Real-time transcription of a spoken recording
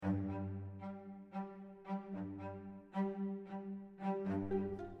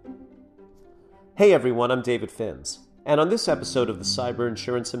Hey everyone, I'm David Finz, and on this episode of the Cyber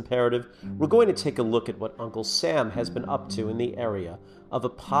Insurance Imperative, we're going to take a look at what Uncle Sam has been up to in the area of a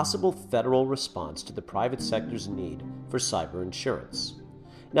possible federal response to the private sector's need for cyber insurance.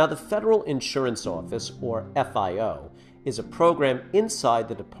 Now, the Federal Insurance Office, or FIO, is a program inside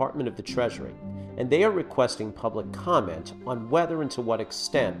the Department of the Treasury, and they are requesting public comment on whether and to what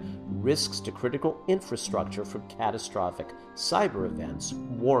extent risks to critical infrastructure from catastrophic cyber events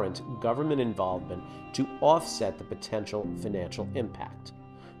warrant government involvement to offset the potential financial impact.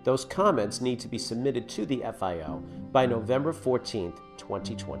 Those comments need to be submitted to the FIO by November 14,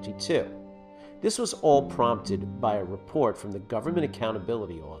 2022. This was all prompted by a report from the Government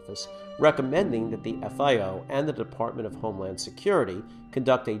Accountability Office recommending that the FIO and the Department of Homeland Security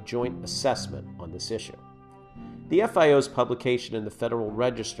conduct a joint assessment on this issue. The FIO's publication in the Federal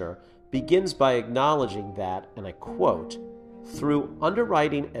Register begins by acknowledging that, and I quote, "Through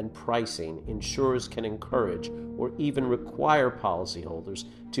underwriting and pricing, insurers can encourage or even require policyholders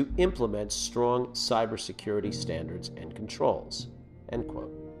to implement strong cybersecurity standards and controls." End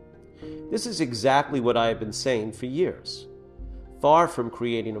quote. This is exactly what I have been saying for years. Far from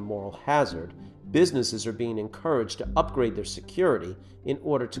creating a moral hazard, businesses are being encouraged to upgrade their security in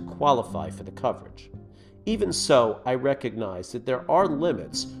order to qualify for the coverage. Even so, I recognize that there are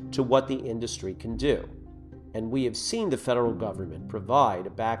limits to what the industry can do, and we have seen the federal government provide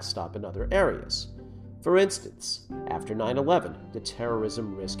a backstop in other areas. For instance, after 9/11, the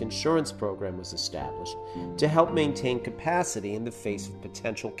Terrorism Risk Insurance Program was established to help maintain capacity in the face of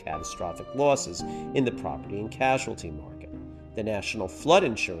potential catastrophic losses in the property and casualty market. The National Flood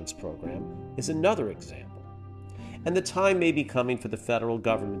Insurance Program is another example. And the time may be coming for the federal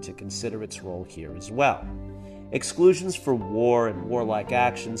government to consider its role here as well. Exclusions for war and warlike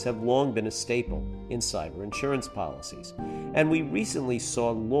actions have long been a staple in cyber insurance policies, and we recently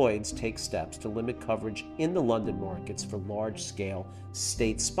saw Lloyd's take steps to limit coverage in the London markets for large-scale,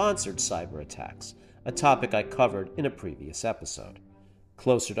 state-sponsored cyber attacks, a topic I covered in a previous episode.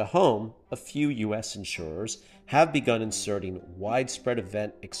 Closer to home, a few U.S. insurers have begun inserting widespread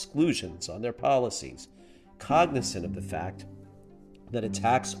event exclusions on their policies, cognizant of the fact that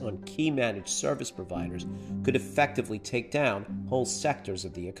attacks on key managed service providers could effectively take down whole sectors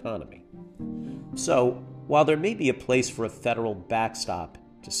of the economy. So, while there may be a place for a federal backstop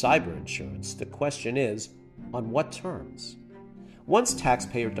to cyber insurance, the question is, on what terms? Once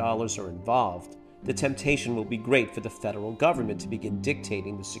taxpayer dollars are involved, the temptation will be great for the federal government to begin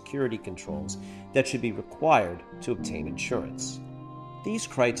dictating the security controls that should be required to obtain insurance. These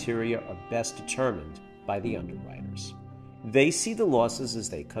criteria are best determined by the underwriters. They see the losses as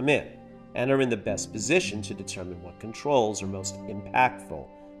they come in and are in the best position to determine what controls are most impactful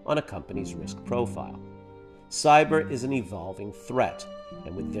on a company's risk profile. Cyber is an evolving threat,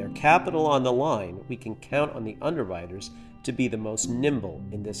 and with their capital on the line, we can count on the underwriters to be the most nimble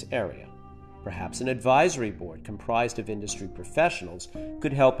in this area. Perhaps an advisory board comprised of industry professionals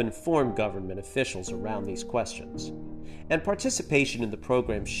could help inform government officials around these questions. And participation in the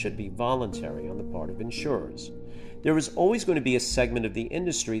program should be voluntary on the part of insurers. There is always going to be a segment of the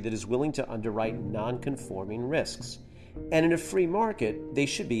industry that is willing to underwrite non-conforming risks. And in a free market, they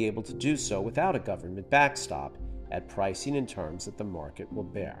should be able to do so without a government backstop at pricing and terms that the market will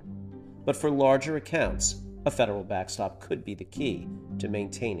bear. But for larger accounts, a federal backstop could be the key to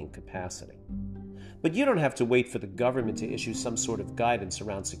maintaining capacity. But you don't have to wait for the government to issue some sort of guidance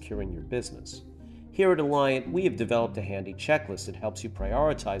around securing your business. Here at Alliant, we have developed a handy checklist that helps you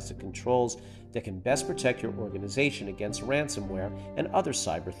prioritize the controls that can best protect your organization against ransomware and other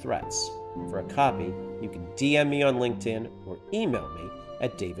cyber threats. For a copy, you can DM me on LinkedIn or email me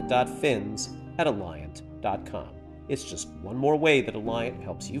at david.finz@alliant.com. It's just one more way that Alliant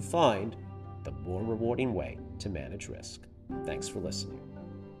helps you find the more rewarding way to manage risk. Thanks for listening.